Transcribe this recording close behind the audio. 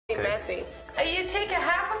Messy. You take a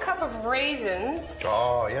half a cup of raisins.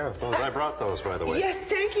 Oh yeah, I brought those, by the way. Yes,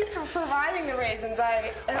 thank you for providing the raisins.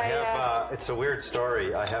 I have. It's a weird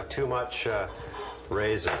story. I have too much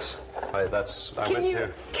raisins.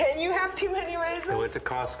 Can you have too many raisins? I went to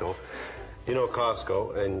Costco. You know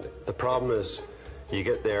Costco, and the problem is, you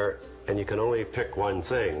get there and you can only pick one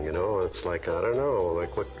thing. You know, it's like, I don't know, like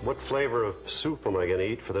what flavor of soup am I going to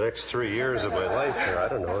eat for the next 3 years of my life here? I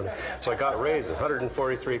don't know. So I got raisins,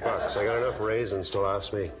 143 bucks. I got enough raisins to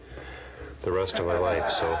last me the rest of my life.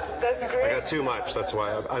 So that's great. I got too much. That's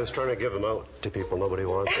why I was trying to give them out to people. Nobody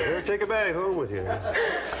wants it. Here, take a bag home with you.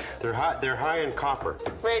 They're high in copper.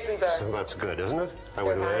 Raisins are. So that's good, isn't it? I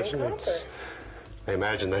would imagine. I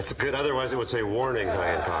imagine that's good. Otherwise, it would say warning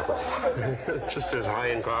high in copper. It just says high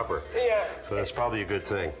in copper. Yeah. So that's probably a good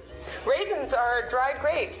thing. Raisins are dried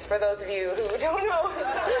grapes, for those of you who don't know.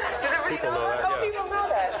 Does everybody know that? Oh, people know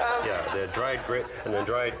that. Yeah, the dried grape and then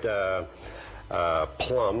dried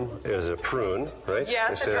plum is a prune, right?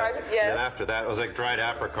 Yes, yes. And then after that, it was like dried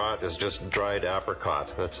apricot is just dried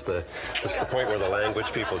apricot. That's the point where the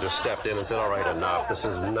language people just stepped in and said, all right, enough. This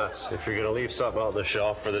is nuts. If you're going to leave something out on the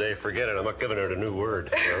shelf for the day, forget it. I'm not giving it a new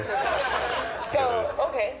word. You know? So,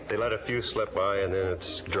 okay. They let a few slip by and then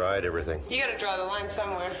it's dried everything. You got to draw the line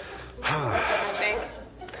somewhere, I think.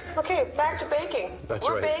 Okay, back to baking. That's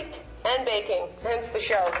right. We're baked and baking, hence the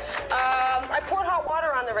show. I poured hot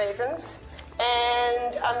water on the raisins.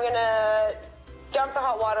 And I'm going to dump the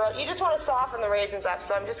hot water out. You just want to soften the raisins up,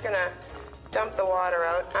 so I'm just going to dump the water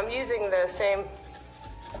out. I'm using the same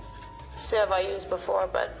sieve I used before,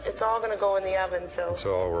 but it's all going to go in the oven, so... It's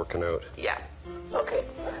all working out. Yeah. Okay.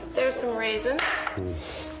 There's some raisins.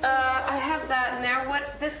 I have that in there.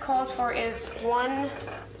 What this calls for is 1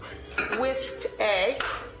 whisked egg.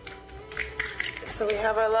 So we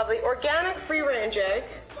have our lovely organic free-range egg.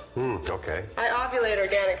 Okay. I ovulate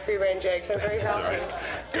organic free-range eggs. I'm very healthy.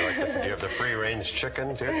 Do you have the free-range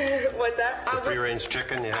chicken, too? What's that? The free-range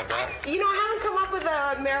chicken, you have that? I haven't come up with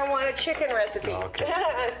a marijuana chicken recipe. Oh, okay.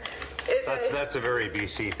 That's a very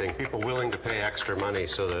BC thing. People willing to pay extra money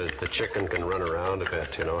so the chicken can run around a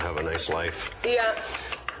bit, you know, have a nice life. Yeah.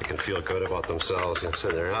 They can feel good about themselves and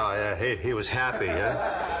sit there, oh, yeah, hey, he was happy,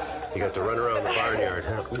 yeah? He got to run around the barnyard.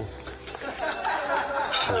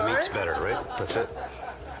 And the meat's better, right? That's it?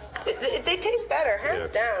 They taste better,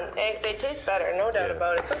 hands down. They taste better, no doubt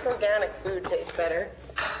about it. Some organic food tastes better.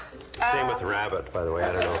 Same with rabbit, by the way.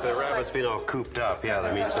 I don't know. If the rabbit's been all cooped up, yeah,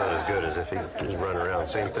 the meat's not as good as if he run around.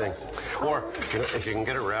 Same thing. Or if you can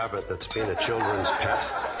get a rabbit that's been a children's pet,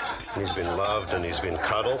 and he's been loved and he's been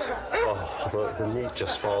cuddled, oh, the meat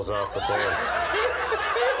just falls off the bone.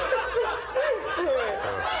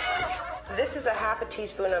 This is a half a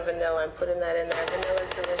teaspoon of vanilla. I'm putting that in there. Vanilla is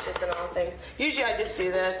delicious in all things. Usually I just do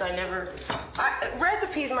this.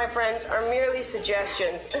 Recipes, my friends, are merely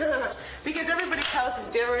suggestions because everybody's house is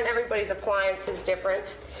different. Everybody's appliance is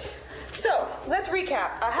different. So let's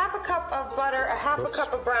recap. A half a cup of butter, a half a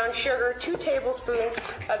cup of brown sugar, 2 tablespoons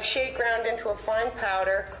of shake ground into a fine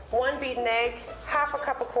powder, 1 beaten egg, half a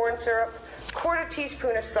cup of corn syrup, 1/4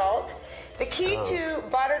 teaspoon of salt. The key to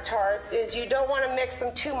butter tarts is you don't want to mix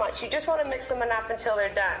them too much. You just want to mix them enough until they're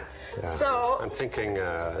done. Yeah. So I'm thinking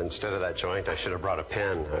instead of that joint, I should have brought a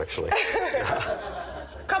pen, actually.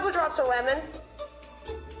 A couple drops of lemon.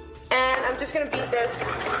 And I'm just going to beat this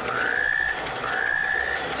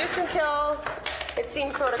just until it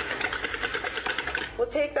seems sort of... We'll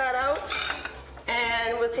take that out.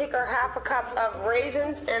 And we'll take our half a cup of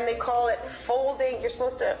raisins, and they call it folding. You're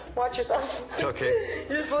supposed to watch yourself. Okay.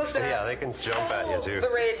 You're supposed to. Yeah, they can jump at you too. The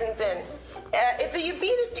raisins in. If you beat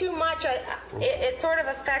it too much, it sort of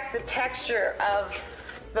affects the texture of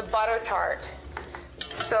the butter tart.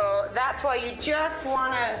 So that's why you just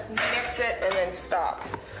want to mix it and then stop.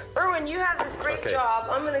 Erwin, you have this great job.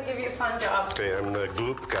 I'm going to give you a fun job. Okay, I'm the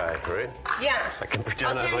gloop guy, right? Yeah. I can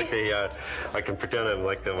pretend I'm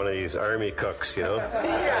like one of these army cooks, you know?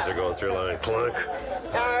 Guys are going through a line, clunk.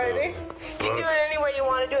 Alrighty. You can do it any way you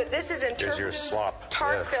want to do it. This is interpretive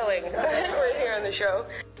tart filling right here on the show.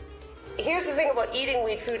 Here's the thing about eating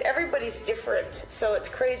wheat food. Everybody's different, so it's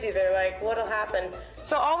crazy. They're like, what'll happen?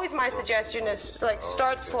 So always my suggestion is like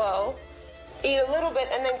start slow. Eat a little bit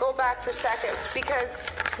and then go back for seconds, because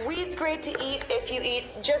wheat's great to eat if you eat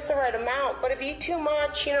just the right amount, but if you eat too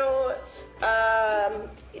much, you know,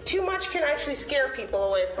 too much can actually scare people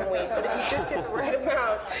away from wheat, but if you just get the right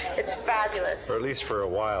amount, it's fabulous. Or at least for a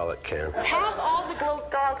while it can. Have all the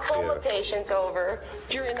glaucoma patients over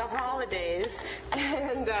during the holidays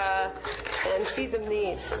and feed them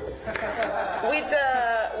these.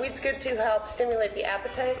 Wheat's good to help stimulate the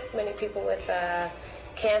appetite. Many people with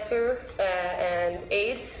cancer and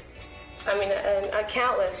AIDS. I mean, and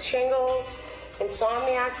countless. Shingles,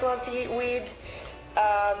 insomniacs love to eat weed.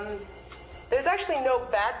 There's actually no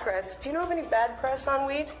bad press. Do you know of any bad press on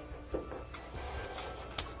weed?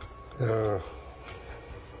 You're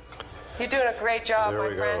doing a great job,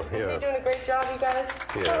 my friend. Yeah. You're doing a great job, you guys.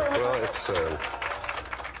 Yeah, well, it's...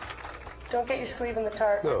 Don't get your sleeve in the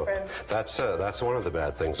tart, my friend. That's one of the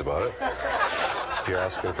bad things about it. If you're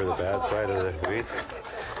asking for the bad side of the weed,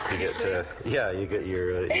 you get you get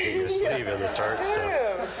your sleeve in the tart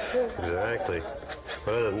stuff. Exactly.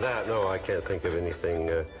 But other than that, no, I can't think of anything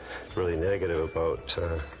really negative about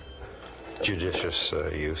judicious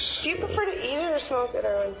use. Do you prefer to eat it or smoke it,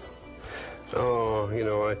 Erwin? Oh, you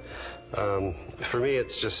know, for me,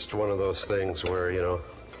 it's just one of those things where, you know,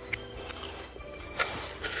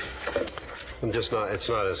 I'm just not. It's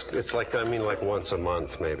not as. It's like, I mean, like once a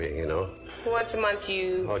month, maybe, you know. Once a month,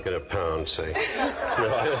 you. I'll get a pound, say.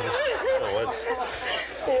 No, once.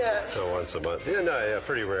 Yeah. No, once a month. Yeah,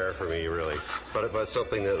 pretty rare for me, really. But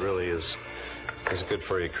something that really is good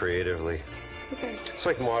for you creatively. Okay. It's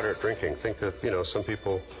like moderate drinking. Think of, you know, some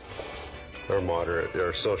people are moderate,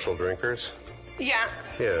 are social drinkers. Yeah.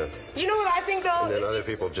 Yeah. You know what I think, though? And then other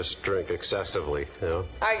people just drink excessively, you know.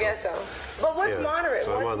 I guess so. But what's moderate?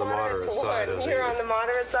 So I'm on the moderate side of You're on the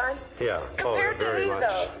moderate side? Yeah. Compared to very heat, much.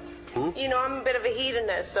 though. You know, I'm a bit of a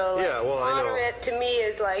hedonist, so like, yeah, well, I know. moderate to me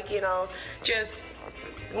is like, you know, just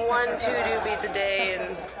 1-2 doobies a day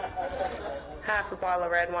and half a bottle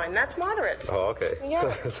of red wine. That's moderate. Oh, okay. Yeah.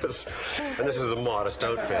 And this is a modest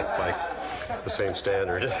outfit by the same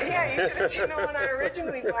standard. Yeah, you should have seen the one I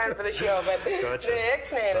originally planned for the show, but Gotcha. they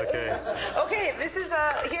ixnayed it. Okay. Okay, this is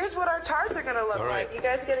here's what our tarts are gonna look All right. like. You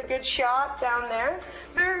guys get a good shot down there.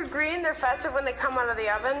 They're green, they're festive when they come out of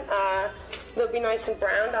the oven. They'll be nice and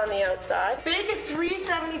browned on the outside. Bake at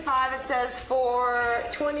 375, it says, for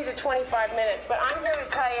 20 to 25 minutes, but I'm going to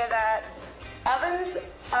tell you that ovens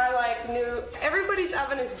are like new. Everybody's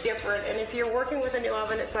oven is different, and if you're working with a new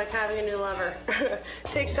oven, it's like having a new lover. It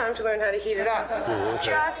takes time to learn how to heat it up.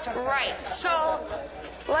 Just right. So,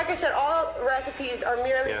 like I said, all recipes are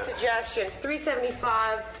merely suggestions.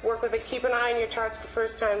 375. Work with it. Keep an eye on your tarts the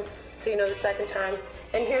first time, so you know the second time.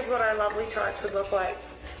 And here's what our lovely tarts would look like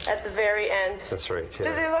at the very end. That's right. Yeah.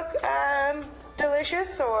 Do they look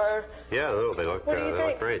delicious, or? Yeah, no, they look. What do you they think?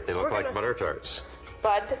 look great. They look like butter tarts.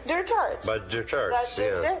 Butter tarts. Butter tarts. That's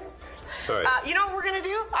just it. All right. You know what we're going to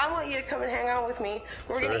do? I want you to come and hang out with me.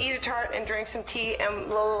 We're going to eat a tart and drink some tea, and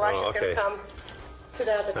Lola Lush is going to come.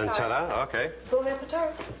 Ta-da, the tart. And ta-da, okay. Bon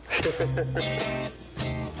appetit.